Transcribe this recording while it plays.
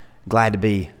Glad to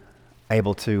be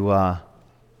able to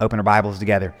open our Bibles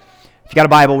together. If you got a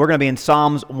Bible, we're going to be in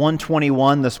Psalms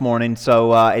 121 this morning.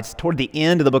 So it's toward the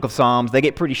end of the book of Psalms. They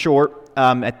get pretty short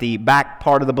at the back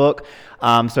part of the book.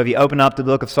 So if you open up the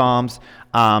book of Psalms,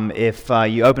 if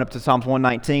you open up to Psalms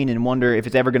 119 and wonder if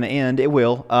it's ever going to end, it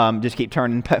will. Just keep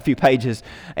turning a few pages,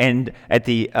 and at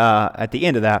the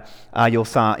end of that, you'll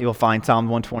find Psalm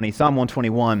 120, Psalm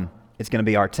 121. It's going to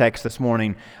be our text this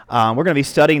morning. We're going to be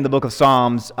studying the book of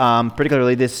Psalms,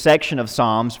 particularly this section of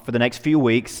Psalms, for the next few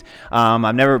weeks.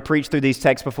 I've never preached through these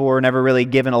texts before, never really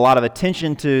given a lot of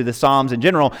attention to the Psalms in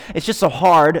general. It's just so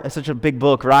hard. It's such a big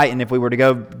book, right? And if we were to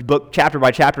go book chapter by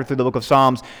chapter through the book of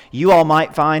Psalms, you all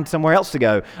might find somewhere else to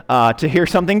go to hear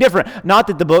something different. Not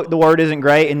that the word isn't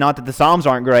great, and not that the Psalms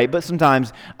aren't great, but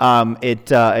sometimes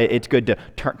it's good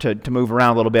to move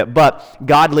around a little bit. But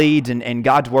God leads, and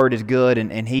God's word is good,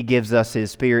 and He gives us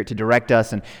His Spirit to direct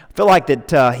us, and I feel like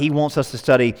that He wants us to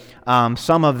study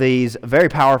some of these very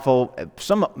powerful,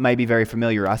 some may be very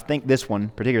familiar. I think this one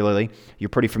particularly you're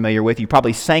pretty familiar with. You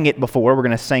probably sang it before. We're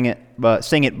going to sing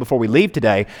it before we leave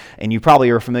today, and you probably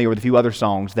are familiar with a few other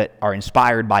songs that are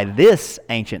inspired by this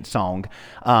ancient song,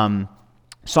 Psalm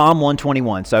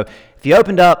 121. So if you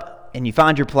opened up and you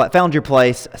found your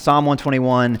place, Psalm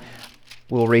 121,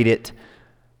 we'll read it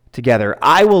together.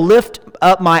 I will lift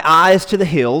up my eyes to the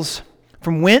hills.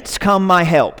 From whence come my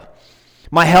help?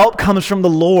 My help comes from the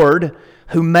Lord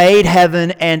who made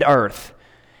heaven and earth.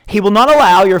 He will not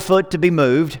allow your foot to be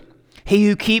moved. He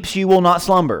who keeps you will not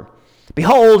slumber.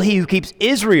 Behold, he who keeps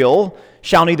Israel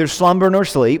shall neither slumber nor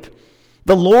sleep.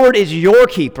 The Lord is your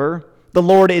keeper. The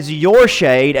Lord is your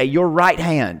shade at your right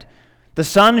hand. The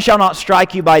sun shall not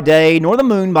strike you by day, nor the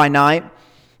moon by night.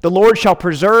 The Lord shall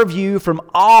preserve you from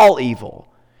all evil.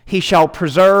 He shall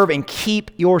preserve and keep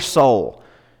your soul.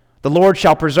 The Lord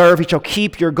shall preserve, He shall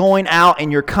keep your going out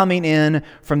and your coming in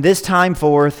from this time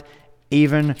forth,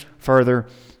 even further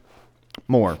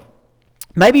more.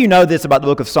 Maybe you know this about the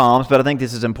book of Psalms, but I think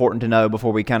this is important to know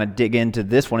before we kind of dig into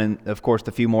this one and, of course,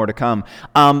 the few more to come.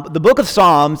 The book of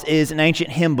Psalms is an ancient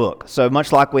hymn book. So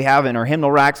much like we have in our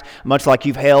hymnal racks, much like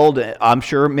you've held, I'm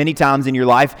sure, many times in your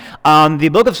life, the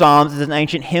book of Psalms is an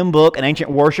ancient hymn book, an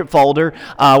ancient worship folder,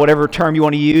 whatever term you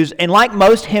want to use. And like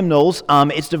most hymnals,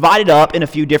 it's divided up in a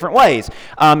few different ways.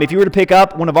 If you were to pick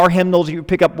up one of our hymnals, you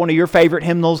pick up one of your favorite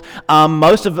hymnals,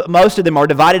 most of them are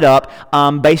divided up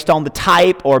based on the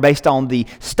type or based on the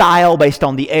style, based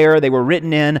on the era they were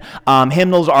written in.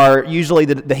 Hymnals are usually,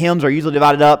 the hymns are usually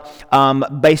divided up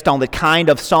based on the kind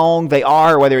of song they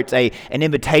are, whether it's an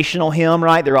invitational hymn,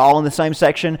 right? They're all in the same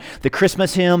section. The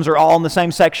Christmas hymns are all in the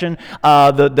same section.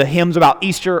 The hymns about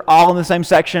Easter, all in the same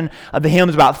section. The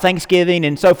hymns about Thanksgiving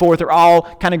and so forth are all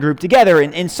kind of grouped together.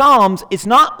 And in Psalms, it's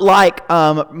not like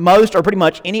most or pretty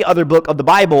much any other book of the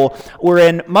Bible,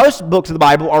 wherein most books of the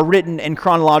Bible are written in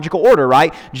chronological order,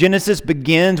 right? Genesis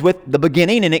begins with the beginning,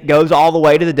 and it goes all the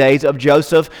way to the days of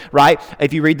Joseph, right?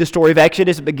 If you read the story of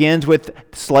Exodus, it begins with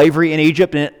slavery in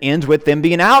Egypt, and it ends with them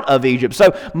being out of Egypt.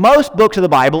 So most books of the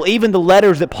Bible, even the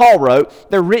letters that Paul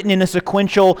wrote, they're written in a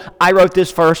sequential, I wrote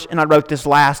this first and I wrote this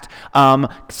last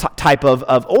type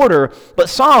of order. But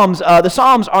the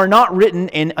Psalms are not written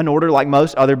in an order like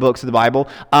most other books of the Bible.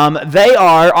 They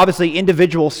are obviously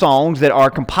individual songs that are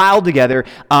compiled together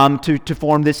to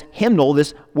form this hymnal,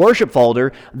 this worship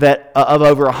folder that of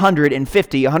over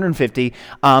 150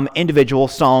 individual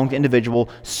songs, individual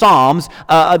psalms.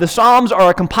 The psalms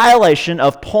are a compilation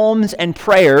of poems and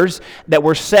prayers that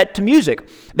were set to music.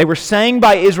 They were sang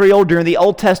by Israel during the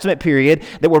Old Testament period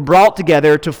that were brought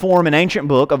together to form an ancient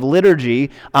book of liturgy,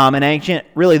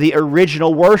 really the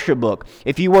original worship book.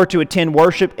 If you were to attend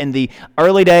worship in the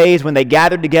early days when they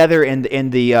gathered together in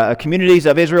the communities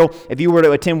of Israel, if you were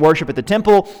to attend worship at the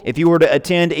temple, if you were to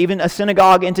attend even a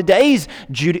synagogue in today's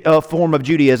form of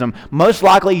Judaism, most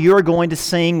likely you're going to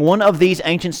sing one of these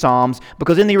ancient psalms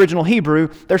because in the original Hebrew,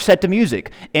 they're set to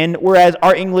music. And whereas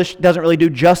our English doesn't really do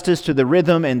justice to the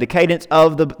rhythm and the cadence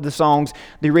of the songs,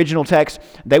 the original text,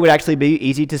 they would actually be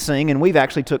easy to sing, and we've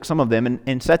actually took some of them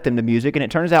and set them to music, and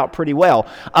it turns out pretty well.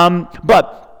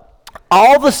 But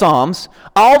all the Psalms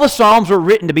were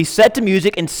written to be set to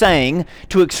music and sang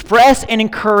to express and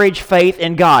encourage faith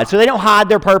in God. So they don't hide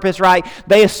their purpose, right?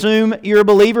 They assume you're a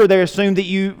believer. They assume that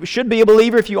you should be a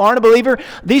believer if you aren't a believer.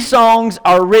 These songs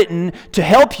are written to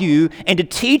help you and to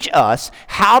teach us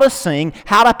how to sing,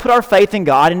 how to put our faith in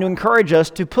God, and to encourage us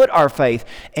to put our faith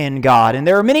in God. And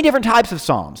there are many different types of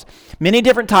psalms. Many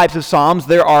different types of psalms.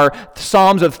 There are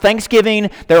psalms of thanksgiving.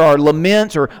 There are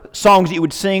laments or songs that you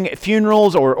would sing at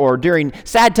funerals or during during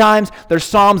sad times. There's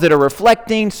psalms that are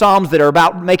reflecting, psalms that are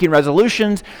about making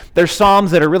resolutions. There's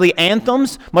psalms that are really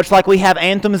anthems, much like we have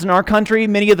anthems in our country.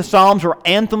 Many of the psalms were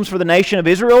anthems for the nation of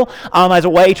Israel as a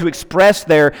way to express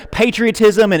their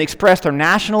patriotism and express their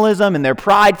nationalism and their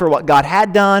pride for what God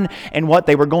had done and what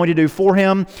they were going to do for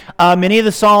him. Many of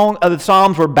the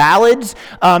psalms were ballads.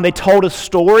 They told a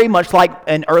story, much like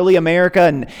in early America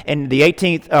and in the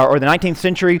 18th or the 19th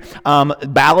century.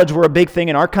 Ballads were a big thing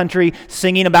in our country,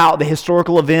 singing about the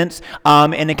historical events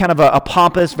in a kind of a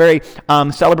pompous, very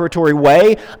celebratory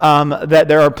way. That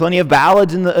there are plenty of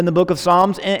ballads in the book of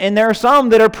Psalms, and there are some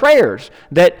that are prayers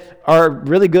that are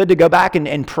really good to go back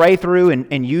and pray through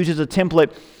and use as a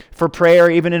template for prayer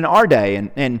even in our day.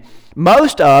 And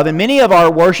many of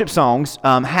our worship songs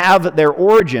have their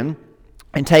origin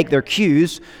and take their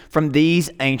cues from these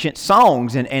ancient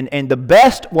songs. And the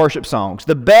best worship songs,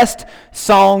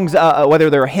 whether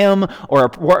they're a hymn or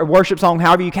a worship song,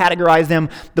 however you categorize them,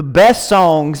 the best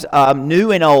songs,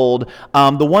 new and old,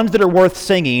 the ones that are worth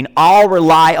singing, all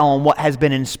rely on what has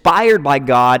been inspired by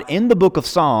God in the book of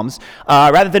Psalms,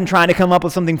 rather than trying to come up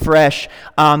with something fresh.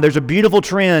 There's a beautiful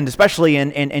trend, especially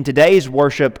in today's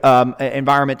worship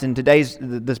environment, and today's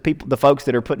the folks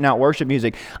that are putting out worship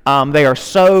music. They are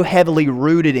so heavily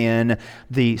rooted in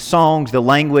the songs, the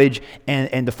language,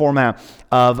 and the format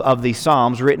of these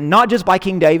psalms, written not just by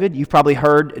King David. You've probably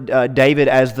heard David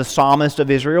as the psalmist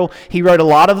of Israel. He wrote a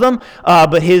lot of them,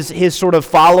 but his sort of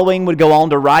following would go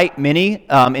on to write many,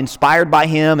 inspired by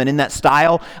him and in that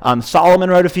style.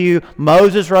 Solomon wrote a few.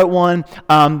 Moses wrote one.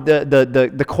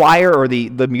 The choir or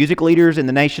the music leaders in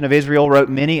the nation of Israel wrote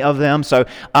many of them. So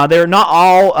they're not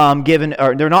all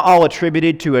they're not all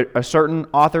attributed to a certain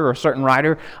author or a certain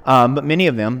writer, but many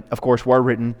of them, of course, were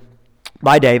written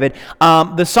by David.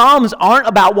 The Psalms aren't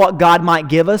about what God might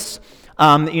give us.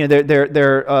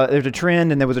 There's a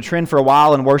trend, and there was a trend for a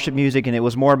while in worship music, and it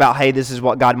was more about, hey, this is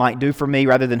what God might do for me,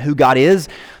 rather than who God is.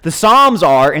 The Psalms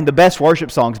are, and the best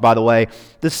worship songs, by the way,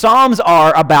 the Psalms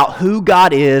are about who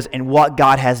God is and what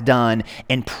God has done,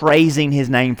 and praising His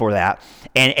name for that,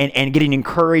 and getting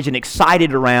encouraged and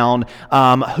excited around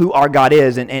who our God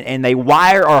is, and they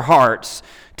wire our hearts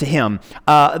to Him.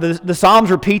 The Psalms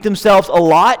repeat themselves a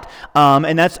lot,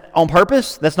 and that's on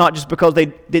purpose. That's not just because they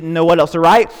didn't know what else to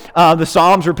write. The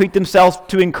Psalms repeat themselves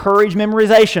to encourage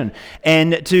memorization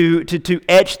and to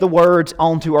etch the words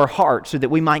onto our hearts so that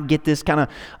we might get this kind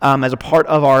of as a part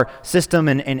of our system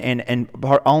and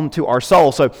onto our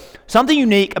soul. So something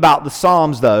unique about the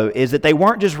Psalms, though, is that they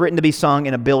weren't just written to be sung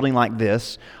in a building like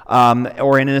this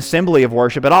or in an assembly of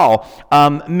worship at all.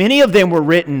 Many of them were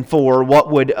written for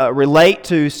what would relate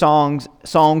to songs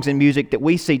and music that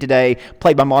we see today,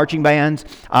 played by marching bands,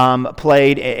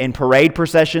 played in parade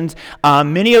processions.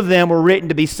 Many of them were written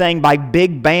to be sang by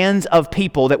big bands of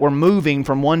people that were moving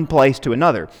from one place to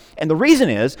another. And the reason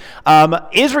is,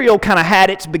 Israel kind of had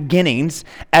its beginnings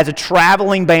as a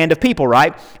traveling band of people,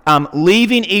 right?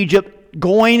 Leaving Egypt,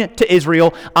 going to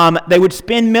Israel. They would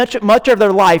spend much of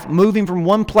their life moving from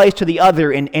one place to the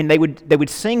other, and they would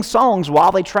sing songs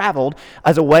while they traveled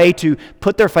as a way to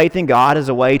put their faith in God, as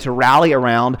a way to rally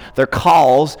around their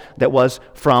cause that was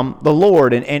from the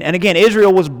Lord. And again,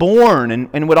 Israel was born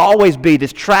and would always be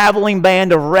this traveling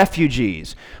band of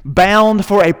refugees bound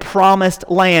for a promised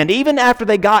land. Even after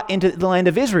they got into the land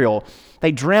of Israel,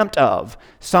 they dreamt of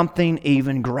something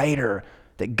even greater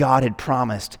that God had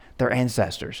promised their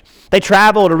ancestors. They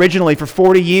traveled originally for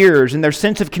 40 years, and their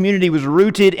sense of community was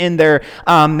rooted in their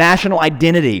national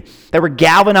identity. They were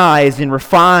galvanized and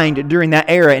refined during that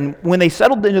era, and when they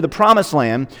settled into the Promised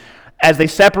Land, as they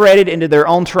separated into their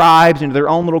own tribes, into their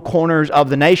own little corners of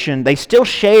the nation, they still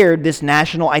shared this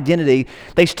national identity.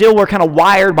 They still were kind of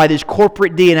wired by this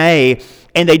corporate DNA,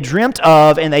 and they dreamt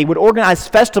of, and they would organize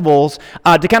festivals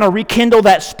to kind of rekindle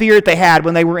that spirit they had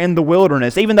when they were in the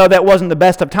wilderness. Even though that wasn't the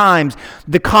best of times,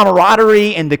 the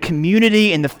camaraderie and the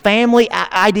community and the family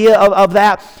idea of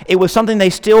that, it was something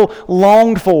they still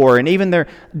longed for, and even their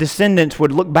descendants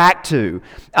would look back to.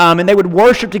 And they would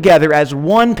worship together as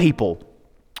one people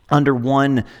under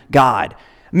one God.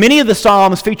 Many of the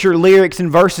Psalms feature lyrics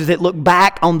and verses that look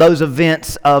back on those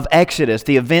events of Exodus,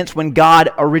 the events when God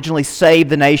originally saved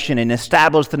the nation and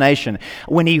established the nation,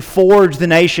 when He forged the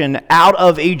nation out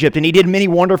of Egypt, and He did many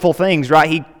wonderful things,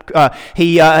 right?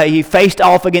 He faced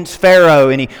off against Pharaoh,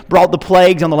 and He brought the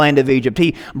plagues on the land of Egypt.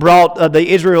 He brought the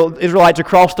Israelites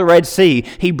across the Red Sea.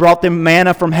 He brought them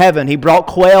manna from heaven. He brought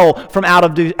quail from out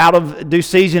of due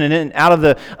season and out of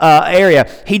the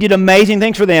area. He did amazing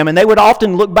things for them, and they would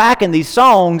often look back in these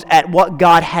songs at what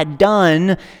God had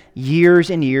done years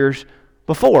and years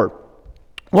before.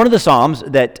 One of the Psalms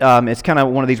that is kind of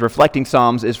one of these reflecting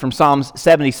Psalms is from Psalms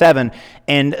 77,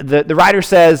 and the writer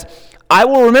says, I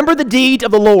will remember the deeds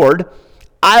of the Lord.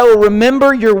 I will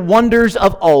remember your wonders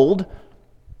of old.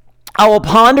 I will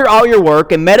ponder all your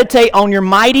work and meditate on your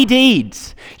mighty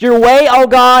deeds. Your way, O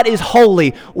God, is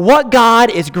holy. What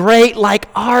God is great like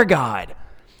our God?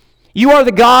 You are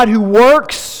the God who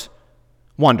works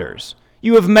wonders.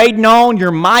 You have made known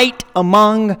your might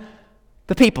among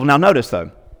the people. Now notice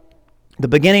though, the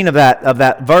beginning of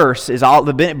that verse is all,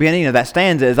 the beginning of that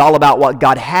stanza is all about what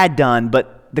God had done,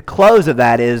 but the close of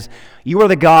that is, you are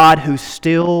the God who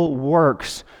still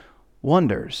works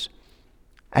wonders.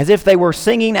 As if they were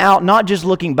singing out, not just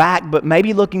looking back, but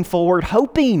maybe looking forward,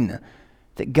 hoping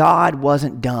that God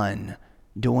wasn't done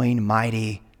doing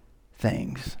mighty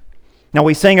things. Now,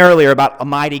 we sang earlier about a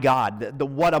mighty God,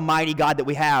 what a mighty God that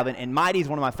we have, and mighty is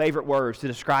one of my favorite words to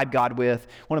describe God with,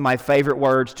 one of my favorite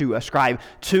words to ascribe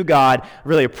to God,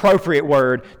 really appropriate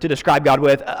word to describe God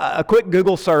with. A quick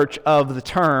Google search of the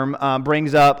term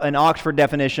brings up an Oxford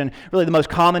definition, really the most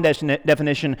common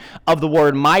definition of the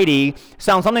word mighty,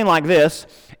 sounds something like this.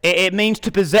 It means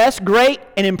to possess great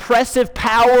and impressive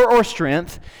power or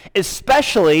strength,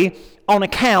 especially on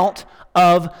account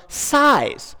of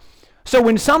size. So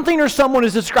when something or someone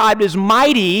is described as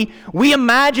mighty, we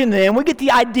imagine them, we get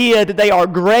the idea that they are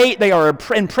great, they are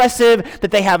impressive, that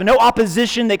they have no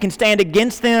opposition that can stand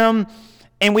against them.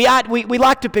 And we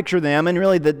like to picture them, and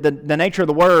really the nature of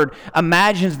the word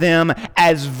imagines them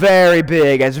as very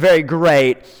big, as very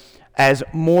great, as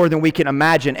more than we can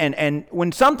imagine. And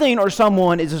when something or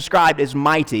someone is described as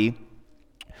mighty,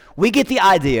 we get the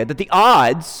idea that the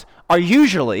odds are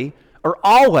usually or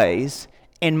always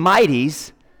in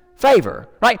mighty's favor,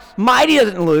 right? Mighty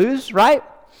doesn't lose, right?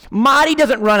 Mighty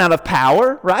doesn't run out of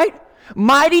power, right?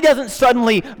 Mighty doesn't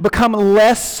suddenly become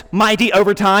less mighty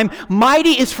over time.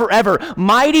 Mighty is forever.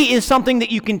 Mighty is something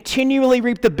that you continually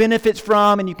reap the benefits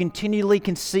from and you continually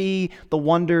can see the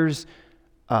wonders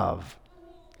of.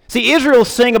 See, Israel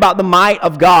sing about the might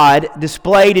of God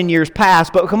displayed in years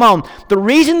past, but come on, the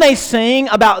reason they sing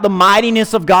about the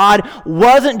mightiness of God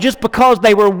wasn't just because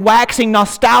they were waxing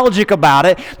nostalgic about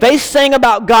it. They sang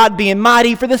about God being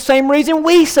mighty for the same reason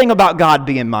we sing about God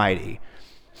being mighty.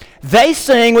 They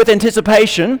sing with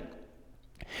anticipation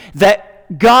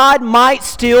that God might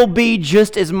still be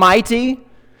just as mighty.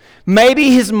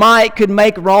 Maybe his might could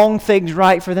make wrong things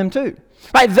right for them too.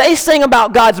 Right? They sing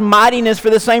about God's mightiness for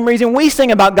the same reason we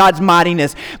sing about God's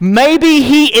mightiness. Maybe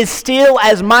he is still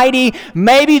as mighty.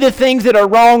 Maybe the things that are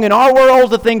wrong in our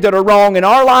world, the things that are wrong in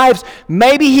our lives,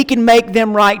 maybe he can make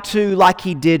them right too, like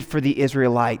he did for the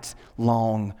Israelites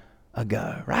long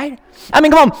ago, right? I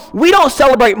mean, come on, we don't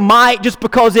celebrate might just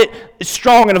because it is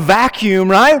strong in a vacuum,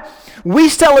 right? We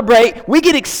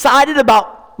get excited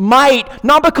about might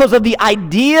not because of the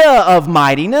idea of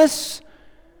mightiness.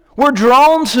 We're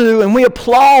drawn to and we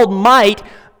applaud might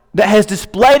that has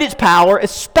displayed its power,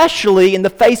 especially in the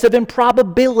face of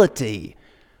improbability.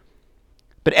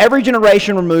 But every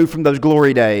generation removed from those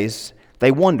glory days,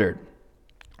 they wondered,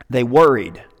 they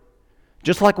worried,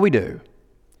 just like we do.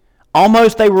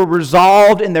 Almost they were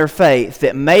resolved in their faith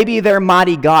that maybe their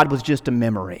mighty God was just a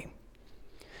memory.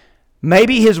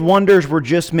 Maybe his wonders were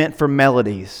just meant for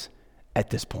melodies at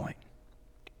this point.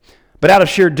 But out of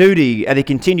sheer duty, they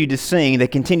continued to sing, they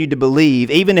continued to believe,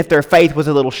 even if their faith was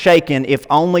a little shaken, if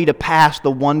only to pass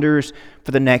the wonders for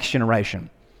the next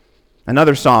generation.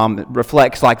 Another psalm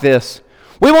reflects like this: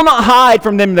 we will not hide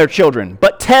from them their children,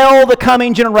 but tell the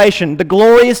coming generation the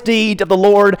glorious deeds of the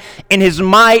Lord and his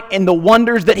might and the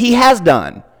wonders that he has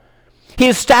done. He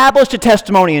established a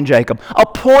testimony in Jacob,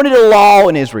 appointed a law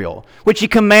in Israel, which he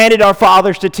commanded our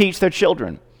fathers to teach their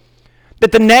children,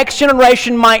 that the next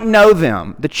generation might know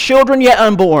them, the children yet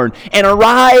unborn, and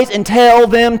arise and tell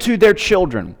them to their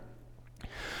children,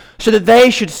 so that they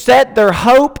should set their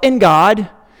hope in God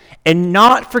and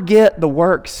not forget the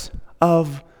works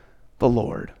of the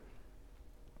Lord.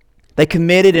 They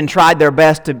committed and tried their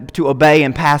best to obey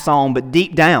and pass on, but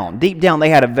deep down, they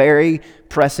had a very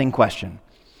pressing question.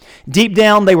 Deep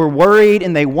down, they were worried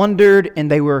and they wondered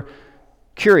and they were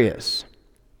curious.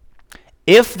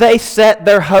 If they set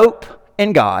their hope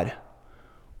in God,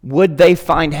 would they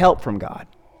find help from God?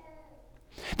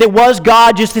 That was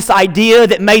God just this idea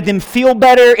that made them feel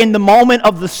better in the moment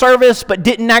of the service but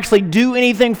didn't actually do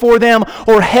anything for them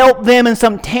or help them in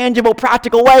some tangible,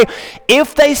 practical way?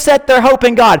 If they set their hope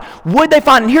in God, would they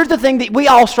find? And here's the thing that we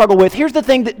all struggle with. Here's the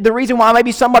thing, the reason why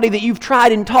maybe somebody that you've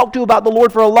tried and talked to about the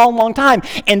Lord for a long, long time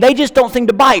and they just don't seem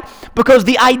to bite, because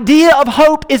the idea of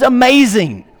hope is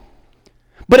amazing.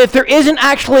 But if there isn't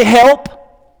actually help,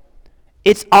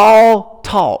 it's all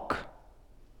talk.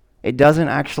 it doesn't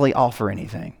actually offer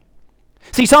anything.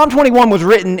 See, Psalm 21 was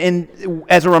written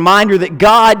as a reminder that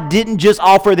God didn't just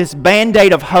offer this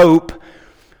Band-Aid of hope,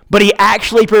 but He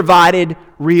actually provided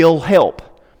real help.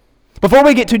 Before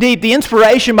we get too deep, the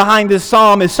inspiration behind this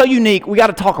psalm is so unique, we got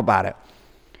to talk about it.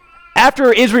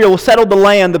 After Israel settled the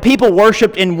land, the people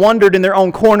worshipped and wandered in their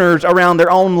own corners around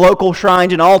their own local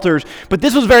shrines and altars, but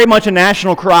this was very much a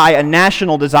national cry, a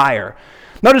national desire.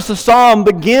 Notice the psalm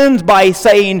begins by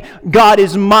saying, God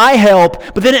is my help,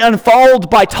 but then it unfolds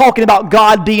by talking about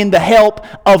God being the help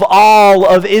of all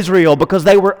of Israel because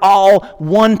they were all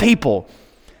one people.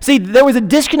 See, there was a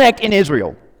disconnect in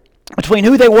Israel between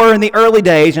who they were in the early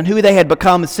days and who they had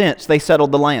become since they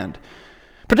settled the land.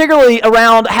 Particularly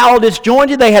around how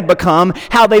disjointed they had become,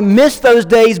 how they missed those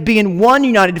days being one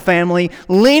united family,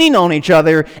 leaning on each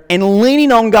other and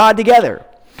leaning on God together.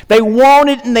 They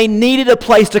wanted and they needed a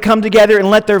place to come together and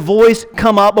let their voice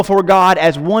come up before God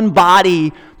as one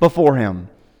body before Him.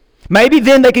 Maybe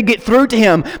then they could get through to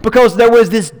Him because there was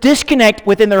this disconnect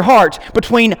within their hearts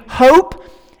between hope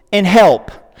and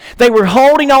help. They were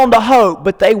holding on to hope,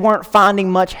 but they weren't finding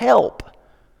much help.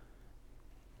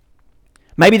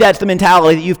 Maybe that's the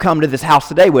mentality that you've come to this house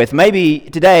today with. Maybe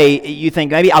today you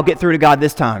think, maybe I'll get through to God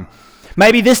this time.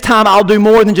 Maybe this time I'll do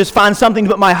more than just find something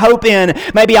to put my hope in.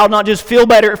 Maybe I'll not just feel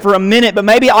better for a minute, but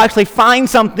maybe I'll actually find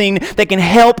something that can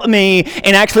help me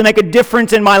and actually make a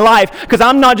difference in my life. Because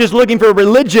I'm not just looking for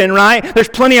religion, right? There's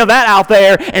plenty of that out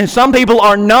there, and some people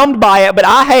are numbed by it. But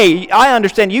I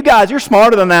understand you guys, you're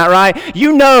smarter than that, right?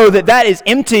 You know that is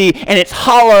empty and it's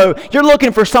hollow. You're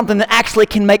looking for something that actually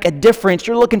can make a difference.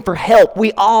 You're looking for help.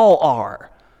 We all are.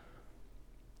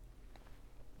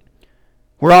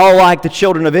 We're all like the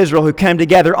children of Israel who came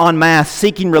together en masse,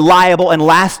 seeking reliable and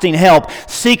lasting help,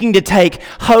 seeking to take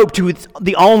hope to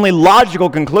the only logical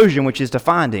conclusion, which is to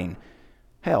finding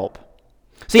help.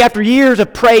 See, after years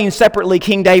of praying separately,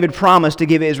 King David promised to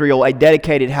give Israel a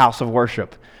dedicated house of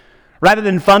worship. Rather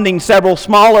than funding several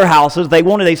smaller houses, they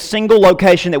wanted a single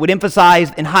location that would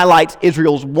emphasize and highlight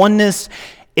Israel's oneness,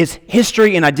 its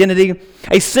history and identity,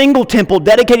 a single temple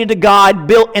dedicated to God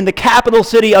built in the capital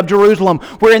city of Jerusalem,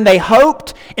 wherein they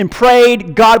hoped and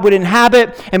prayed God would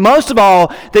inhabit, and most of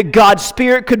all, that God's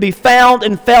Spirit could be found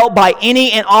and felt by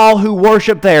any and all who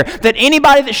worshiped there, that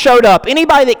anybody that showed up,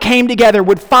 anybody that came together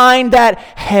would find that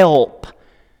help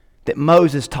that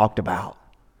Moses talked about,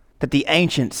 that the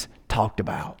ancients talked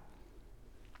about.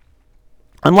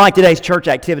 Unlike today's church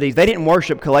activities, they didn't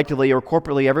worship collectively or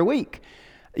corporately every week.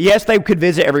 Yes, they could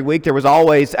visit every week. There was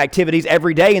always activities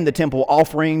every day in the temple,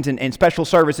 offerings and special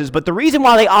services. But the reason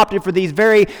why they opted for these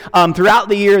throughout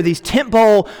the year, these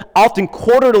temple, often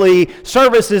quarterly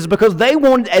services, because they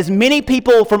wanted as many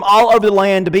people from all over the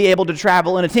land to be able to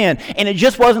travel and attend. And it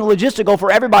just wasn't logistical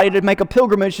for everybody to make a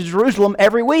pilgrimage to Jerusalem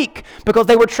every week because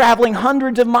they were traveling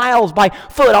hundreds of miles by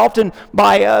foot, often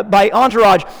by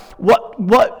entourage.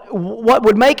 What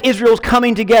would make Israel's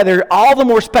coming together all the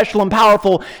more special and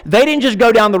powerful, they didn't just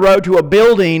go down the road to a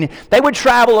building. They would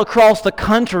travel across the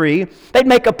country. They'd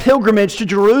make a pilgrimage to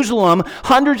Jerusalem,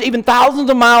 hundreds, even thousands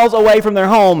of miles away from their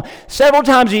home. Several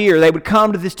times a year, they would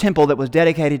come to this temple that was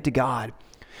dedicated to God.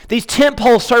 These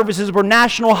temple services were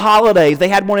national holidays. They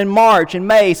had one in March and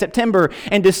May, September,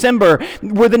 and December,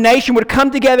 where the nation would come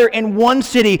together in one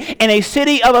city, and a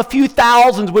city of a few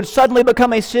thousands would suddenly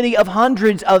become a city of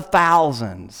hundreds of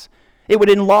thousands. It would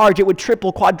enlarge, it would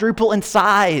triple, quadruple in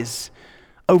size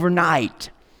overnight.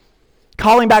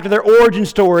 Calling back to their origin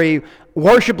story,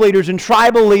 worship leaders and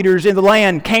tribal leaders in the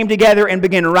land came together and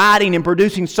began writing and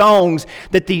producing songs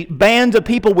that the bands of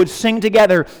people would sing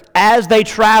together as they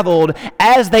traveled,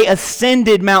 as they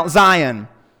ascended Mount Zion.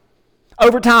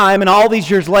 Over time, and all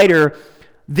these years later,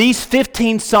 these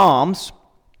 15 psalms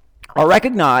are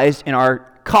recognized and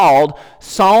are called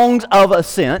Songs of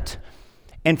Ascent.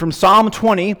 And from Psalms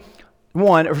 20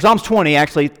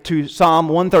 actually to Psalm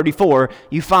 134,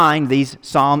 you find these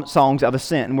songs of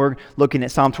ascent. And we're looking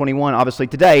at Psalm 21 obviously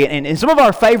today. And some of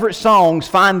our favorite songs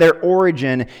find their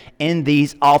origin in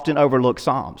these often overlooked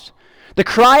psalms. The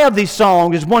cry of these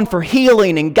songs is one for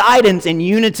healing and guidance and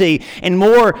unity and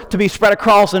more to be spread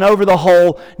across and over the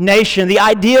whole nation. The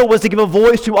idea was to give a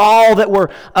voice to all that were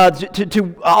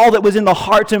to all that was in the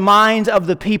hearts and minds of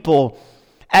the people.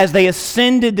 As they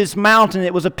ascended this mountain,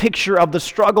 it was a picture of the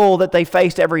struggle that they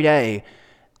faced every day,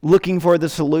 looking for the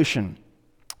solution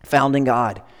found in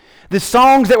God. The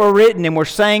songs that were written and were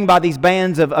sang by these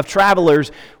bands of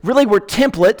travelers really were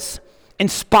templates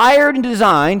inspired and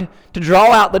designed to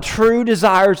draw out the true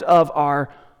desires of our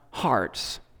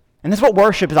hearts. And that's what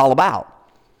worship is all about.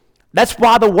 That's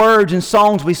why the words and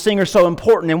songs we sing are so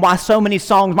important, and why so many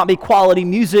songs might be quality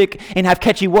music and have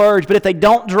catchy words, but if they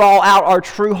don't draw out our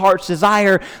true heart's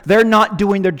desire, they're not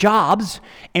doing their jobs,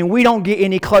 and we don't get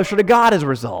any closer to God as a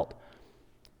result.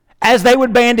 As they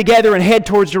would band together and head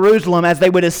towards Jerusalem, as they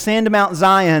would ascend Mount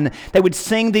Zion, they would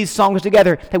sing these songs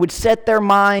together. They would set their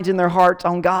minds and their hearts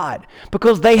on God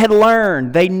because they had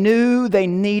learned, they knew they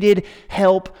needed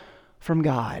help from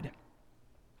God.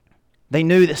 They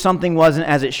knew that something wasn't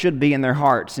as it should be in their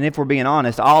hearts. And if we're being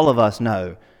honest, all of us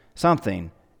know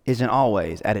something isn't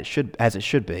always as it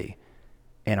should be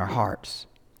in our hearts.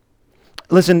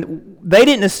 Listen, they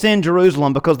didn't ascend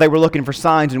Jerusalem because they were looking for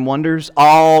signs and wonders,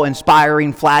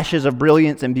 awe-inspiring flashes of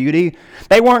brilliance and beauty.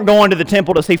 They weren't going to the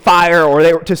temple to see fire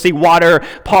or to see water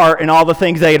part and all the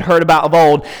things they had heard about of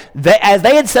old. As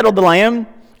they had settled the land,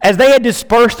 as they had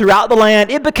dispersed throughout the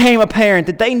land, it became apparent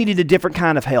that they needed a different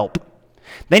kind of help.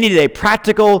 They needed a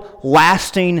practical,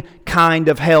 lasting kind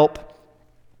of help.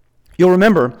 You'll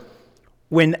remember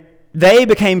when they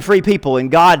became free people and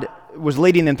God was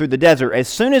leading them through the desert, as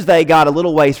soon as they got a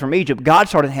little ways from Egypt, God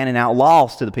started handing out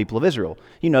laws to the people of Israel.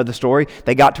 You know the story.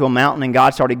 They got to a mountain and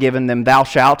God started giving them thou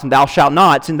shalt and thou shalt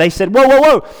nots. And they said,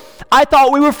 whoa, I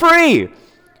thought we were free.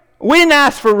 We didn't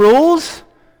ask for rules.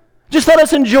 Just let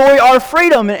us enjoy our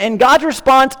freedom. And God's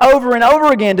response over and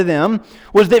over again to them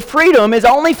was that freedom is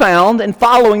only found in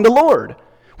following the Lord.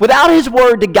 Without His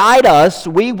word to guide us,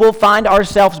 we will find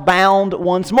ourselves bound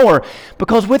once more.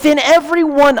 Because within every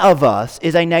one of us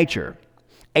is a nature,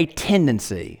 a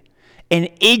tendency, an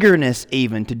eagerness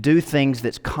even to do things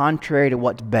that's contrary to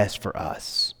what's best for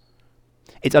us.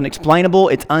 It's unexplainable,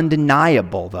 it's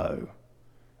undeniable though.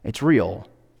 It's real,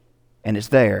 and it's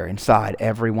there inside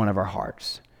every one of our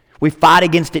hearts. We fight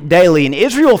against it daily, and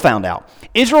Israel found out.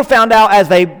 Israel found out as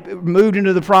they moved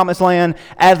into the promised land,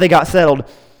 as they got settled.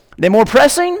 Then more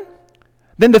pressing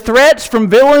than the threats from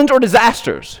villains or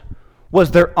disasters was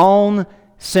their own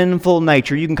sinful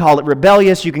nature. You can call it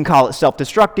rebellious, you can call it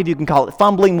self-destructive, you can call it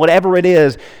fumbling, whatever it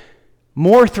is.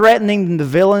 More threatening than the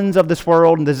villains of this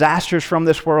world and disasters from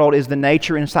this world is the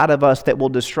nature inside of us that will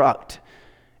destruct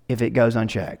if it goes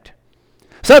unchecked.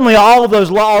 Suddenly, all of those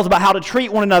laws about how to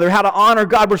treat one another, how to honor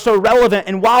God were so relevant,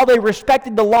 and while they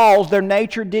respected the laws, their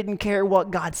nature didn't care what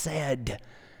God said.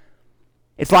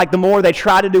 It's like the more they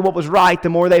tried to do what was right, the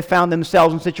more they found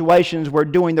themselves in situations where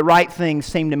doing the right thing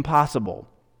seemed impossible.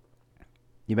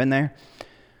 You been there?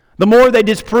 The more they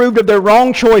disproved of their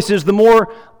wrong choices, the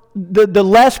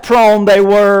less prone they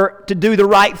were to do the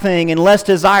right thing and less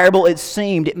desirable it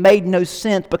seemed. It made no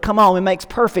sense, but come on, it makes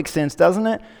perfect sense, doesn't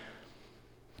it?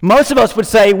 Most of us would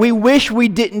say we wish we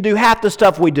didn't do half the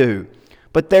stuff we do,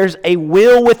 but there's a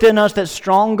will within us that's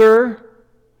stronger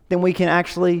than we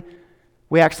actually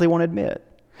want to admit.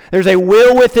 There's a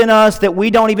will within us that we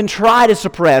don't even try to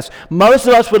suppress. Most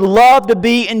of us would love to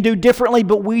be and do differently,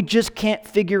 but we just can't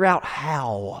figure out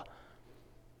how.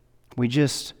 We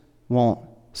just want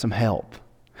some help.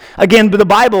 Again, but the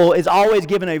Bible is always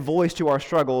giving a voice to our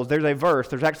struggles. There's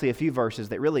actually a few verses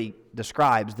that really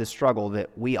describes this struggle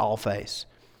that we all face.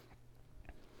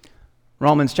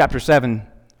 Romans chapter 7,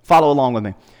 follow along with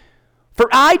me. For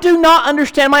I do not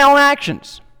understand my own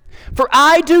actions. For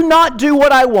I do not do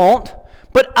what I want,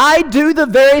 but I do the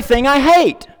very thing I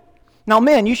hate. Now,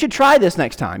 men, you should try this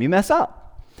next time you mess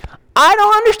up. I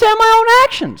don't understand my own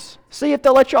actions. See if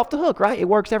they'll let you off the hook, right? It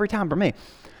works every time for me.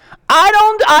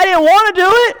 I didn't want to do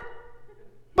it,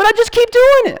 but I just keep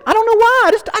doing it. I don't know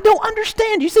why. I don't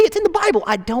understand. You see, it's in the Bible.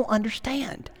 I don't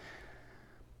understand.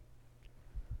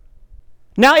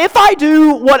 Now, if I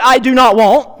do what I do not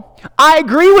want, I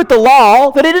agree with the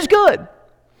law that it is good.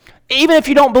 Even if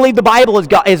you don't believe the Bible is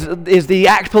the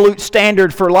absolute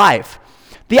standard for life.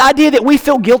 The idea that we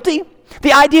feel guilty,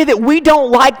 the idea that we don't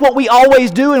like what we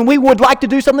always do and we would like to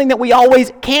do something that we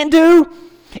always can't do,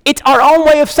 it's our own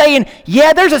way of saying,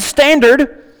 yeah, there's a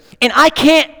standard and I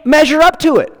can't measure up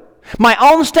to it. My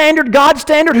own standard, God's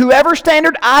standard, whoever's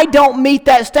standard, I don't meet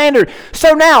that standard.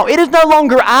 So now, it is no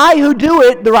longer I who do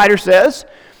it, the writer says,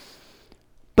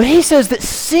 but he says that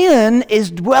sin is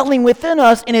dwelling within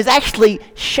us and is actually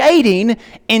shading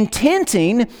and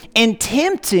tempting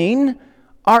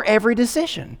our every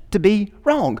decision to be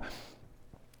wrong.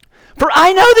 For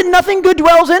I know that nothing good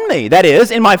dwells in me, that is,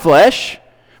 in my flesh.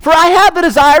 For I have the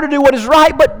desire to do what is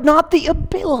right, but not the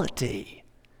ability.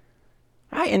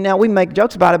 Right? And now we make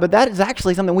jokes about it, but that is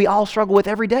actually something we all struggle with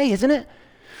every day, isn't it?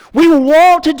 We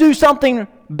want to do something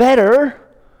better,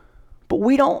 but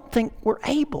we don't think we're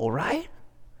able, right?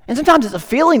 And sometimes it's a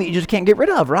feeling that you just can't get rid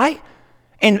of, right?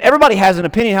 And everybody has an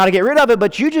opinion how to get rid of it,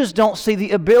 but you just don't see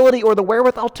the ability or the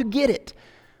wherewithal to get it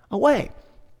away.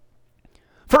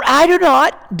 For I do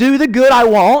not do the good I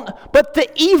want, but the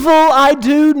evil I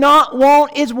do not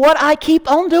want is what I keep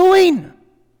on doing.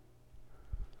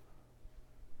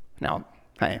 Now,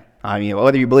 hey, I mean,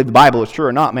 whether you believe the Bible is true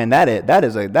or not, man, that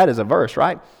is a verse,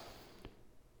 right?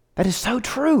 That is so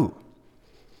true.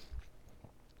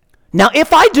 Now,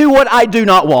 if I do what I do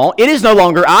not want, it is no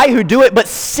longer I who do it, but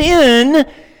sin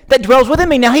that dwells within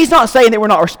me. Now, he's not saying that we're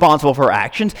not responsible for our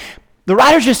actions. The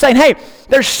writer's just saying, hey,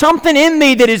 there's something in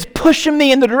me that is pushing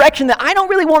me in the direction that I don't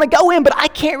really want to go in, but I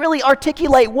can't really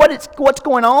articulate what's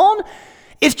going on.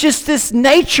 It's just this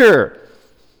nature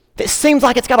that seems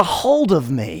like it's got a hold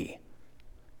of me.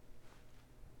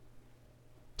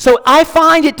 So I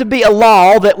find it to be a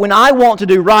law that when I want to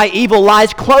do right, evil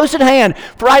lies close at hand.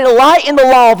 For I delight in the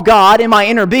law of God in my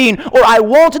inner being, or I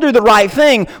want to do the right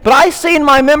thing, but I see in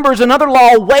my members another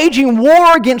law waging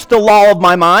war against the law of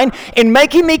my mind and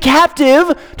making me captive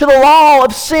to the law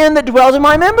of sin that dwells in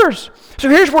my members. So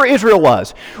here's where Israel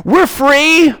was. We're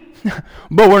free,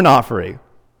 but we're not free.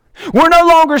 We're no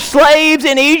longer slaves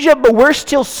in Egypt, but we're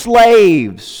still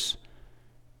slaves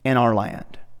in our land.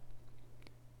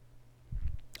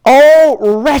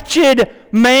 Oh, wretched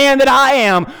man that I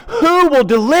am, who will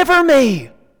deliver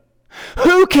me?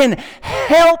 Who can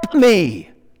help me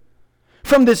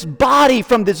from this body,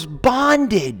 from this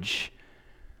bondage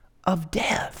of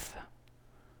death?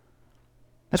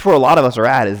 That's where a lot of us are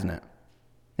at, isn't it?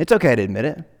 It's okay to admit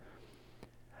it.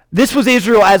 This was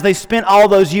Israel as they spent all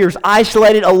those years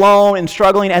isolated, alone, and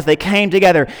struggling as they came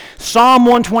together. Psalm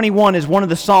 121 is one of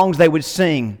the songs they would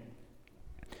sing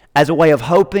as a way of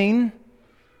hoping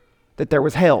that there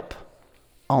was help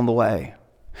on the way.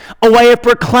 A way of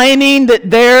proclaiming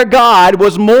that their God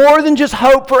was more than just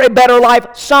hope for a better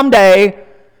life someday.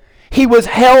 He was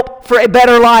help for a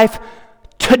better life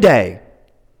today.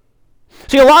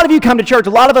 See, a lot of you come to church.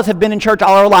 A lot of us have been in church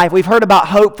all our life. We've heard about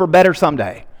hope for better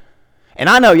someday. And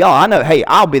I know y'all, hey,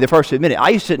 I'll be the first to admit it. I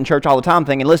used to sit in church all the time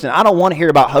thinking, listen, I don't want to hear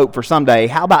about hope for someday.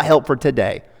 How about help for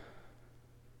today?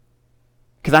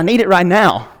 Because I need it right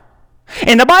now.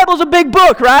 And the Bible's a big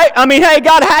book, right? I mean, hey,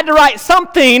 God had to write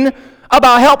something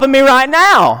about helping me right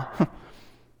now.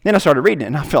 Then I started reading it,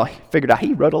 and I figured out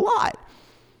he wrote a lot.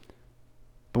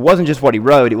 But it wasn't just what he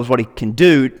wrote, it was what he can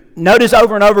do. Notice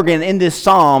over and over again in this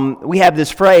psalm, we have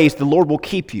this phrase, the Lord will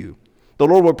keep you. The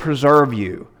Lord will preserve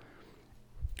you.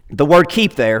 The word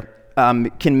keep there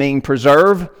can mean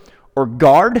preserve or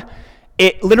guard.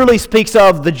 It literally speaks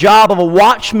of the job of a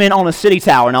watchman on a city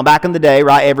tower. Now, back in the day,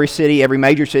 right, every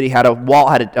major city had a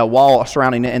wall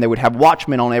surrounding it, and they would have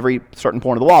watchmen on every certain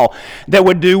point of the wall that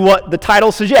would do what the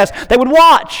title suggests. They would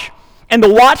watch. And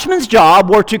the watchman's job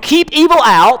were to keep evil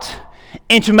out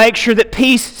and to make sure that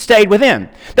peace stayed within.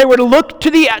 They were to look to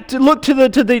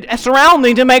the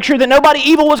surrounding to make sure that nobody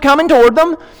evil was coming toward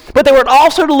them, but they were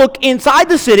also to look inside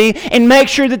the city and make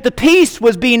sure that the peace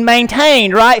was being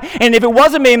maintained, right? And if it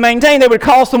wasn't being maintained, they would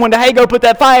call someone to, hey, go put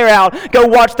that fire out, go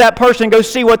watch that person, go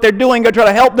see what they're doing, go try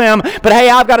to help them. But hey,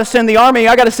 I've got to send the army,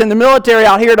 I've got to send the military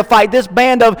out here to fight this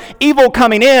band of evil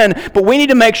coming in, but we need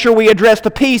to make sure we address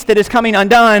the peace that is coming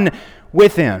undone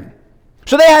within.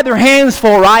 So they had their hands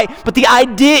full, right? But the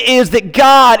idea is that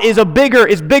God is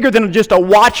bigger than just a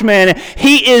watchman.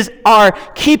 He is our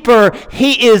keeper.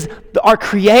 He is our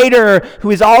creator, who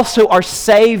is also our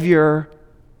savior,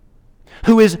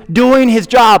 who is doing his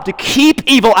job to keep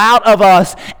evil out of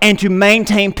us and to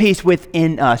maintain peace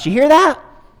within us. You hear that?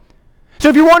 So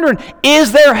if you're wondering,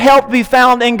 is there help to be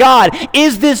found in God?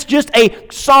 Is this just a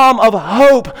psalm of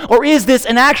hope? Or is this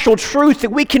an actual truth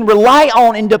that we can rely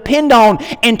on and depend on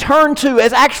and turn to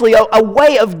as actually a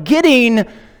way of getting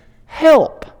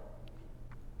help?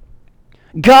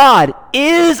 God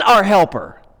is our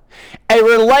helper. A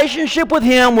relationship with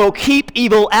him will keep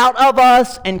evil out of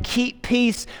us and keep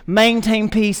peace, maintain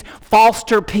peace,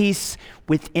 foster peace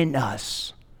within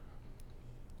us.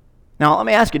 Now, let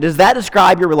me ask you, does that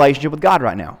describe your relationship with God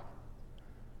right now?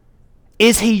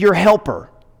 Is he your helper?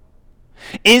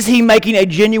 Is he making a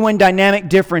genuine dynamic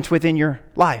difference within your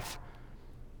life?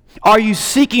 Are you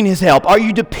seeking his help? Are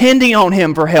you depending on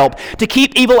him for help to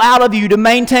keep evil out of you, to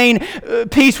maintain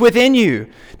peace within you,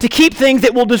 to keep things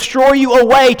that will destroy you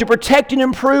away, to protect and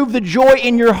improve the joy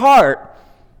in your heart?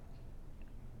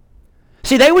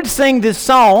 See, they would sing this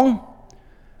song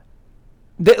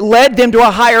that led them to a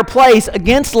higher place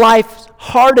against life's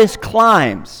hardest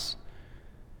climbs.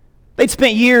 They'd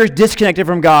spent years disconnected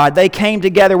from God. They came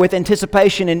together with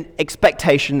anticipation and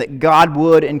expectation that God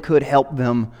would and could help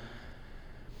them.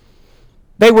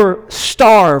 They were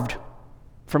starved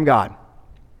from God.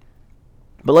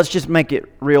 But let's just make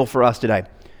it real for us today.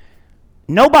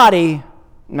 Nobody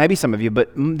maybe some of you,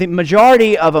 but the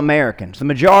majority of Americans, the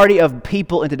majority of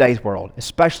people in today's world,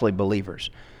 especially believers,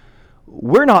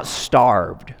 we're not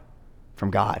starved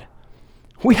from God.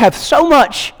 We have so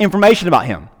much information about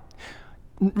Him.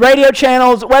 Radio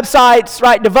channels, websites,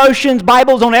 right? Devotions,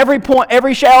 Bibles on every point,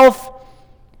 every shelf.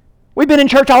 We've been in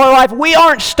church all our life. We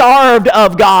aren't starved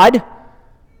of God.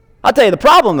 I'll tell you the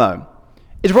problem, though,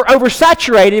 is we're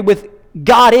oversaturated with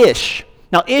God-ish.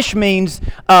 Now, ish means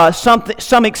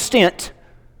some extent,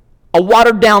 a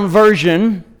watered-down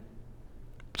version.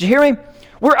 Did you hear me?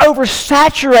 We're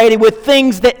oversaturated with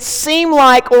things that seem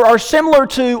like or are similar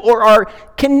to or are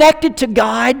connected to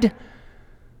God,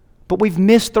 but we've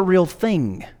missed the real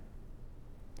thing.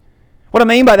 What I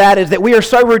mean by that is that we are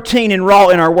so routine and raw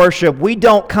in our worship, we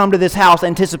don't come to this house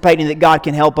anticipating that God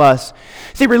can help us.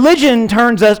 See, religion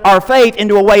turns our faith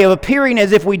into a way of appearing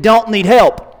as if we don't need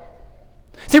help.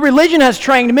 See, religion has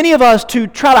trained many of us to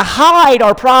try to hide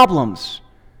our problems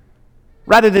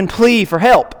rather than plead for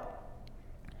help.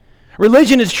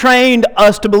 Religion has trained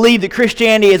us to believe that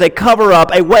Christianity is a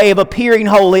cover-up, a way of appearing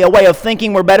holy, a way of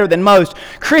thinking we're better than most.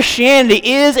 Christianity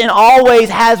is and always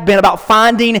has been about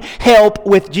finding help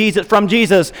with Jesus, from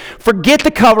Jesus. Forget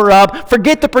the cover-up,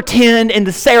 forget the pretend and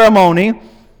the ceremony.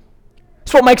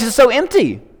 That's what makes it so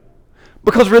empty.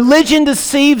 Because religion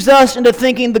deceives us into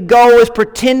thinking the goal is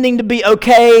pretending to be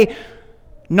okay,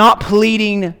 not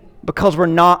pleading because we're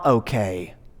not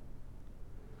okay.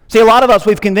 See, a lot of us,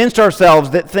 we've convinced ourselves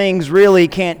that things really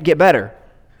can't get better.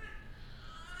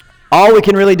 All we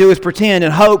can really do is pretend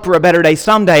and hope for a better day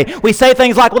someday. We say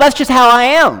things like, well, that's just how I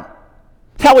am.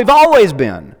 It's how we've always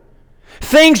been.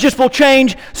 Things just will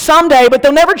change someday, but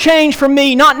they'll never change for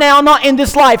me, not now, not in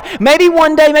this life. Maybe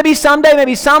one day, maybe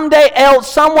someday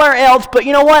else, somewhere else, but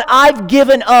you know what? I've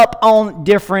given up on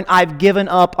different. I've given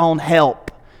up on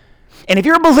help. And if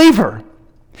you're a believer,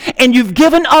 and you've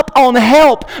given up on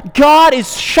help, God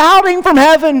is shouting from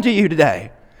heaven to you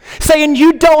today, saying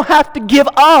you don't have to give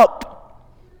up,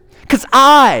 because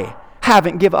I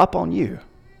haven't given up on you.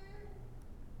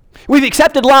 We've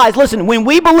accepted lies. Listen, when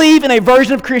we believe in a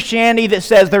version of Christianity that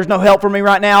says there's no help for me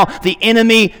right now, the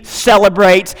enemy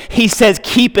celebrates. He says,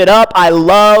 keep it up. I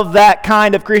love that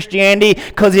kind of Christianity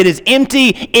because it is empty,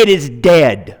 it is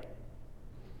dead.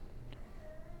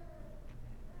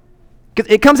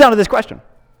 It comes down to this question.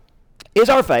 Is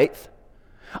our faith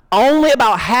only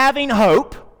about having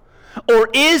hope, or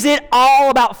is it all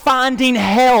about finding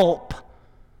help?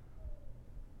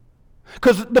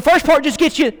 Because the first part just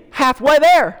gets you halfway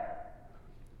there.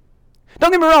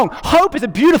 Don't get me wrong, hope is a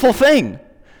beautiful thing,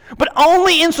 but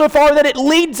only insofar that it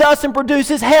leads us and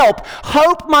produces help.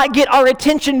 Hope might get our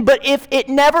attention, but if it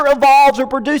never evolves or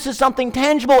produces something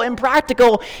tangible and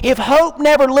practical, if hope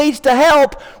never leads to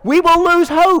help, we will lose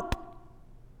hope.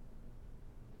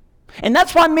 And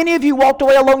that's why many of you walked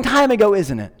away a long time ago,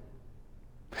 isn't it?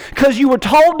 Because you were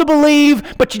told to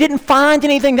believe, but you didn't find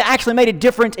anything that actually made a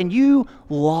difference, and you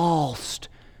lost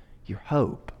your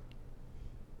hope.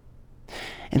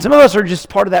 And some of us are just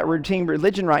part of that routine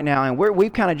religion right now, and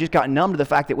we've kind of just got numb to the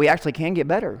fact that we actually can get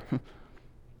better.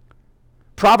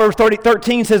 Proverbs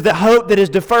 13 says that hope that is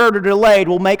deferred or delayed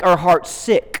will make our hearts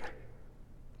sick.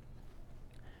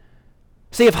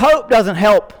 See, if hope doesn't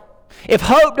help, if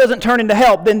hope doesn't turn into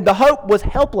help, then the hope was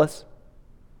helpless,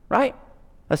 right?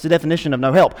 That's the definition of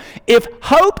no help. If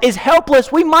hope is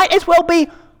helpless, we might as well be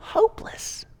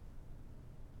hopeless,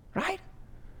 right?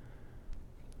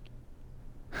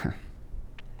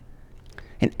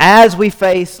 And as we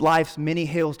face life's many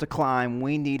hills to climb,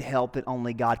 we need help that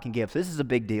only God can give. So this is a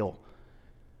big deal.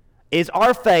 Is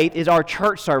our faith, is our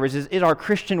church service, is our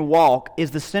Christian walk,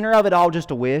 is the center of it all just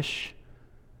a wish?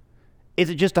 Is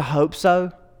it just a hope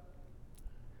so?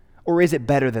 Or is it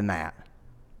better than that?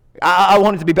 I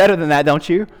want it to be better than that, don't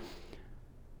you?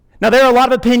 Now, there are a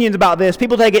lot of opinions about this.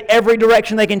 People take it every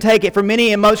direction they can take it. For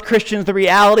many and most Christians, the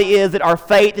reality is that our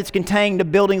faith is contained in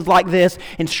buildings like this,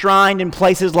 enshrined in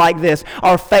places like this.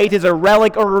 Our faith is a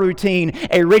relic or a routine,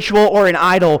 a ritual or an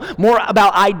idol. More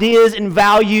about ideas and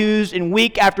values, and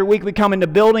week after week we come into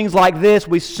buildings like this.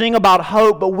 We sing about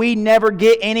hope, but we never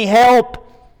get any help.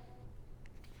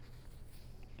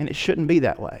 And it shouldn't be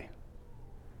that way.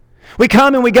 We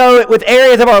come and we go with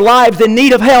areas of our lives in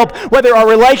need of help, whether our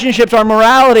relationships, our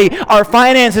morality, our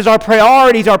finances, our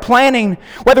priorities, our planning,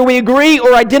 whether we agree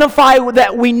or identify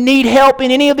that we need help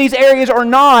in any of these areas or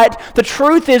not, the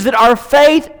truth is that our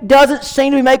faith doesn't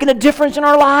seem to be making a difference in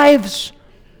our lives.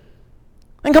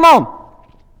 And come on,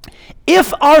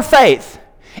 if our faith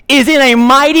is in a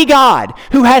mighty God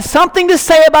who has something to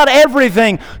say about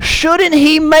everything, shouldn't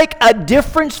He make a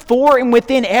difference for and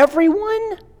within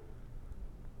everyone?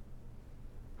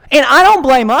 And I don't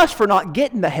blame us for not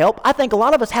getting the help. I think a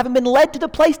lot of us haven't been led to the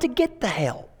place to get the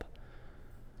help.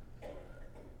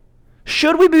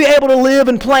 Should we be able to live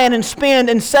and plan and spend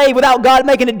and save without God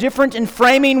making a difference in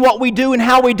framing what we do and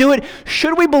how we do it?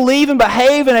 Should we believe and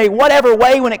behave in a whatever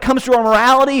way when it comes to our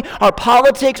morality, our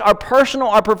politics, our personal,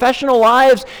 our professional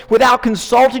lives without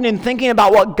consulting and thinking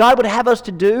about what God would have us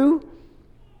to do?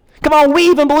 Come on, we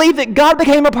even believe that God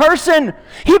became a person.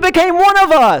 He became one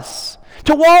of us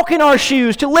to walk in our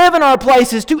shoes, to live in our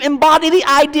places, to embody the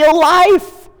ideal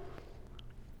life.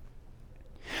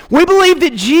 We believe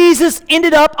that Jesus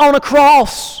ended up on a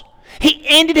cross. He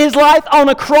ended his life on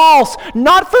a cross,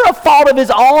 not for a fault of his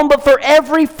own, but for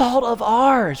every fault of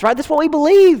ours, right? That's what we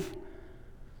believe.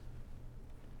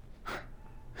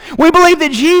 We believe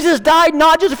that Jesus died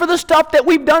not just for the stuff that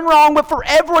we've done wrong, but for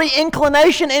every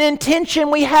inclination and intention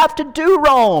we have to do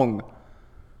wrong.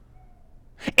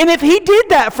 And if he did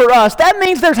that for us, that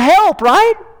means there's help,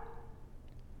 right?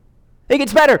 It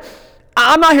gets better.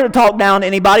 I'm not here to talk down to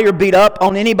anybody or beat up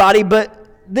on anybody, but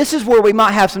this is where we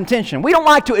might have some tension. We don't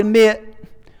want to admit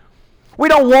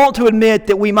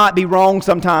that we might be wrong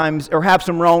sometimes or have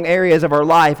some wrong areas of our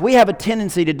life. We have a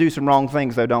tendency to do some wrong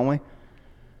things, though, don't we?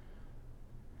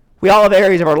 We all have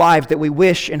areas of our lives that we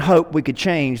wish and hope we could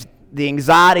change. The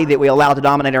anxiety that we allow to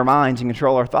dominate our minds and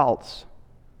control our thoughts.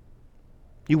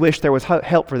 You wish there was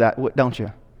help for that, don't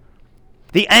you?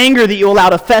 The anger that you allow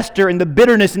to fester, and the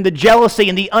bitterness and the jealousy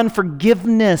and the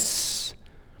unforgiveness.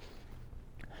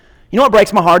 You know what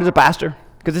breaks my heart as a pastor?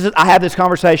 Because I have this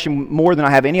conversation more than I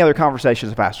have any other conversation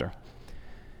as a pastor.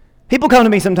 People come to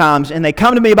me sometimes, and they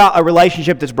come to me about a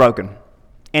relationship that's broken.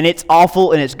 And it's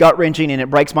awful, and it's gut-wrenching, and it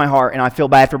breaks my heart, and I feel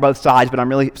bad for both sides, but I'm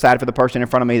really sad for the person in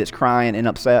front of me that's crying and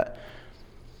upset.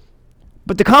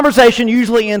 But the conversation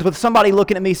usually ends with somebody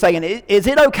looking at me saying, is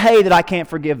it okay that I can't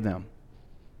forgive them?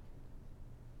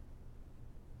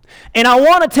 And I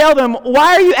want to tell them,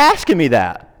 why are you asking me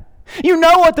that? You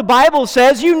know what the Bible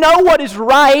says. You know what is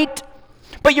right.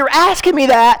 But you're asking me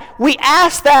that. We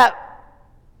ask that.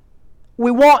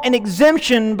 We want an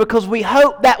exemption because we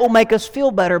hope that will make us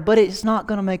feel better. But it's not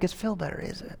going to make us feel better,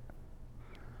 is it?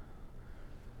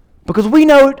 Because we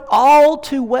know all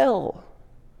too well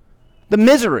the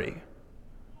misery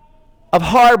of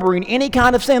harboring any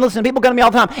kind of sin. Listen, people come to me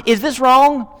all the time, is this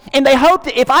wrong? And they hope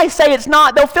that if I say it's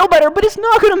not, they'll feel better, but it's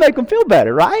not going to make them feel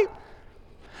better, right?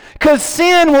 Because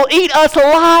sin will eat us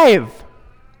alive.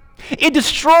 It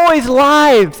destroys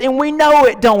lives, and we know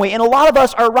it, don't we? And a lot of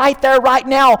us are right there right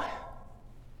now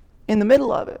in the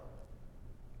middle of it.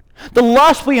 The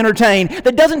lust we entertain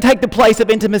that doesn't take the place of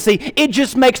intimacy, it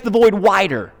just makes the void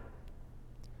wider.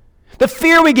 The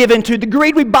fear we give into, the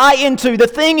greed we buy into, the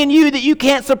thing in you that you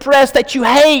can't suppress, that you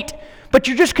hate, but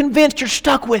you're just convinced you're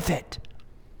stuck with it.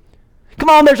 Come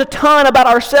on, there's a ton about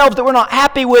ourselves that we're not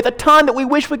happy with, a ton that we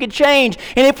wish we could change.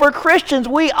 And if we're Christians,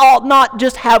 we ought not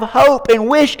just have hope and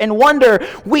wish and wonder.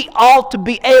 We ought to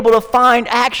be able to find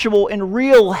actual and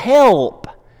real help.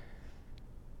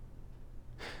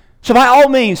 So by all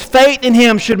means, faith in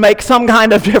Him should make some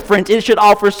kind of difference. It should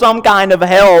offer some kind of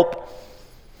help.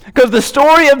 Because the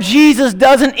story of Jesus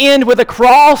doesn't end with a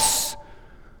cross.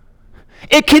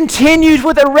 It continues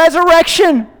with a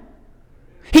resurrection.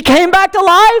 He came back to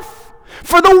life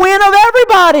for the win of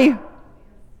everybody.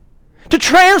 To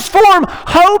transform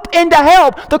hope into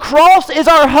help. The cross is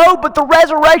our hope, but the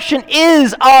resurrection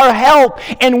is our help.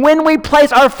 And when we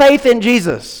place our faith in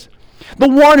Jesus, the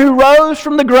one who rose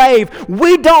from the grave,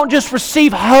 we don't just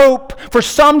receive hope for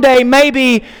someday,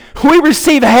 maybe. We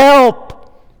receive help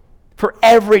for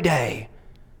every day,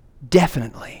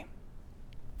 definitely.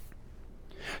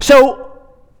 So,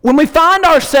 when we find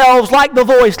ourselves like the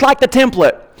voice, like the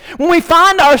template, when we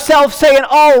find ourselves saying,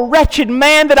 oh, wretched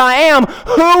man that I am,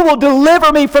 who will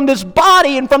deliver me from this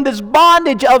body and from this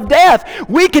bondage of death?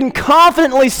 We can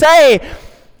confidently say,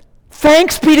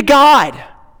 thanks be to God,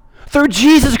 through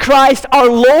Jesus Christ our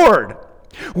Lord.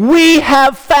 We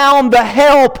have found the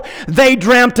help they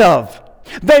dreamt of,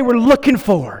 they were looking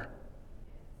for.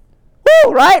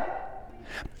 Woo, right?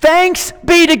 Thanks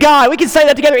be to God. We can say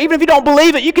that together. Even if you don't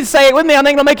believe it, you can say it with me. I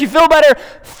think it'll make you feel better.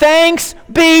 Thanks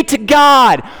be to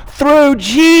God through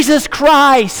Jesus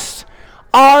Christ,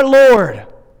 our Lord.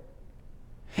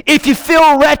 If you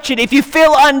feel wretched, if you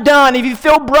feel undone, if you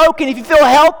feel broken, if you feel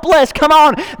helpless, come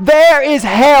on. There is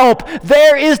help.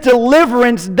 There is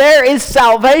deliverance. There is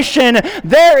salvation.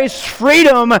 There is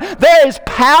freedom. There is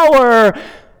power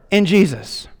in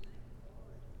Jesus.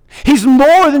 He's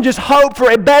more than just hope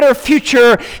for a better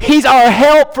future. He's our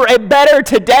help for a better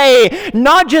today.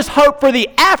 Not just hope for the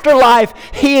afterlife.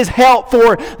 He is help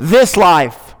for this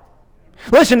life.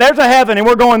 Listen, there's a heaven, and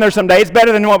we're going there someday. It's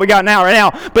better than what we got now, right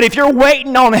now. But if you're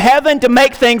waiting on heaven to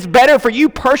make things better for you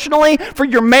personally, for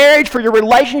your marriage, for your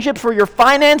relationships, for your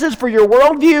finances, for your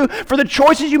worldview, for the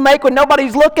choices you make when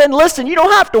nobody's looking, listen, you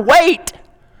don't have to wait.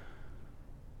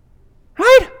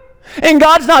 Right? And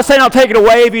God's not saying, I'll take it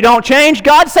away if you don't change.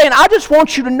 God's saying, I just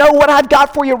want you to know what I've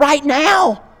got for you right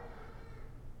now.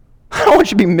 I don't want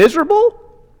you to be miserable.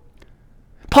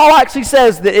 Paul actually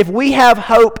says that if we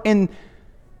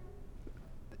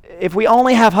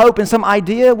only have hope in some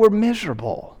idea, we're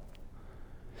miserable.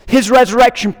 His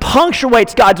resurrection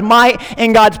punctuates God's might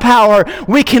and God's power.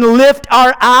 We can lift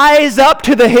our eyes up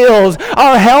to the hills.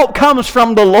 Our help comes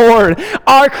from the Lord,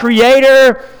 our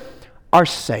Creator, our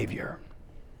Savior.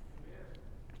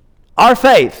 Our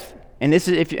faith, and this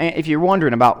is if you're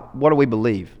wondering about what do we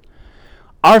believe,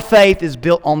 our faith is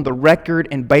built on the record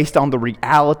and based on the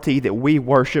reality that we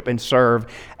worship and serve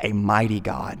a mighty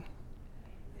God.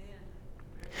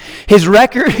 His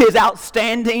record is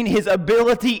outstanding. His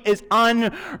ability is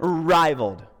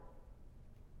unrivaled.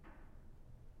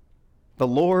 The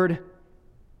Lord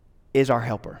is our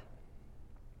helper.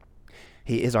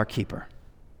 He is our keeper.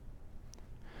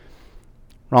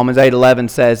 Romans 8:11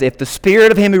 says, if the Spirit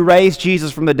of Him who raised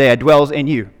Jesus from the dead dwells in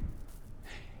you,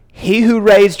 He who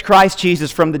raised Christ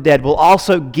Jesus from the dead will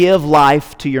also give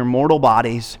life to your mortal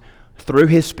bodies through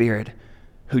His Spirit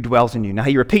who dwells in you. Now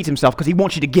He repeats Himself because He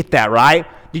wants you to get that, right?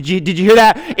 Did you hear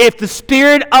that? If the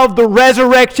Spirit of the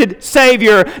resurrected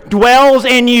Savior dwells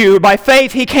in you, by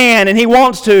faith He can and He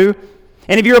wants to,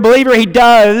 and if you're a believer, He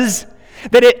does,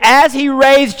 that as He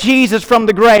raised Jesus from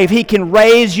the grave, He can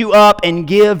raise you up and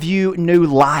give you new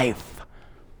life.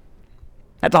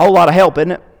 That's a whole lot of help,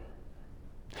 isn't it?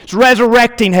 It's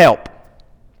resurrecting help.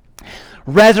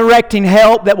 Resurrecting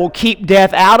help that will keep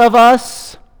death out of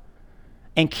us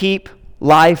and keep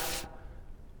life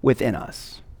within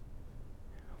us.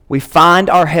 We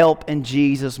find our help in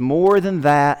Jesus. More than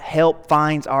that, help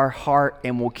finds our heart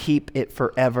and will keep it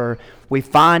forever. We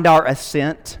find our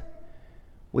ascent.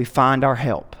 We find our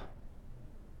help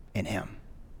in Him.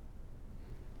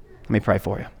 Let me pray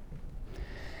for you.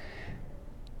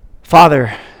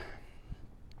 Father,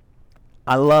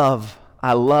 I love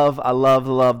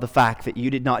the fact that You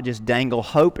did not just dangle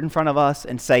hope in front of us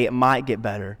and say it might get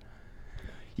better.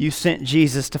 You sent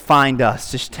Jesus to find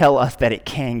us, to tell us that it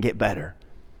can get better.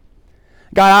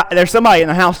 God, there's somebody in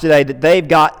the house today that they've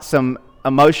got some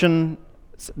emotions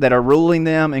that are ruling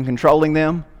them and controlling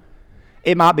them.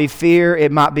 It might be fear,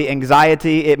 it might be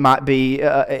anxiety, it might be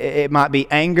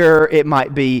anger, it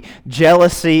might be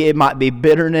jealousy, it might be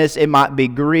bitterness, it might be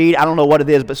greed. I don't know what it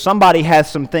is, but somebody has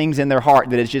some things in their heart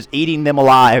that is just eating them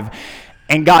alive.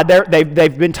 And God,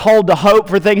 they've been told to hope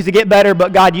for things to get better,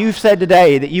 but God, You've said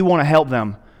today that You want to help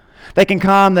them. They can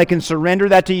come, they can surrender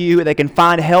that to You, they can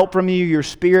find help from You. Your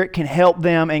Spirit can help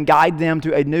them and guide them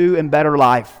to a new and better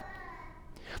life.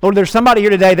 Lord, there's somebody here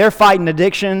today, they're fighting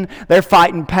addiction, they're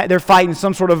fighting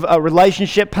some sort of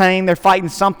relationship pain, they're fighting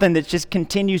something that just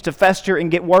continues to fester and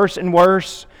get worse and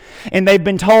worse. And they've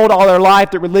been told all their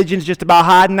life that religion's just about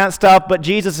hiding that stuff, but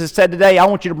Jesus has said today, I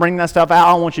want you to bring that stuff out,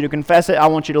 I want you to confess it, I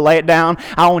want you to lay it down,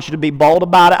 I want you to be bold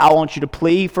about it, I want you to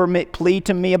plead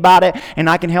to me about it, and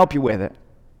I can help you with it.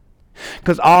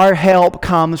 Because our help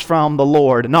comes from the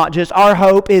Lord. Not just our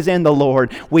hope is in the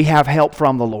Lord, we have help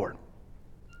from the Lord.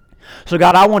 So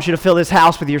God, I want You to fill this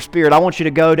house with Your Spirit. I want You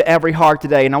to go to every heart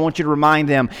today, and I want You to remind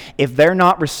them, if they're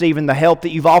not receiving the help that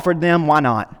You've offered them, why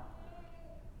not?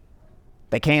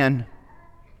 They can.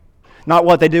 Not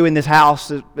what they do in this house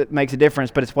that makes a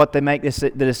difference, but it's what they make,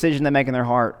 the decision they make in their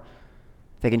heart.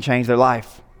 They can change their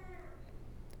life.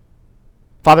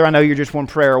 Father, I know You're just one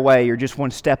prayer away. You're just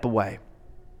one step away.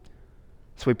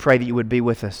 So we pray that You would be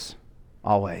with us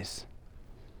always.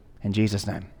 In Jesus'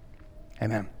 name,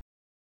 amen.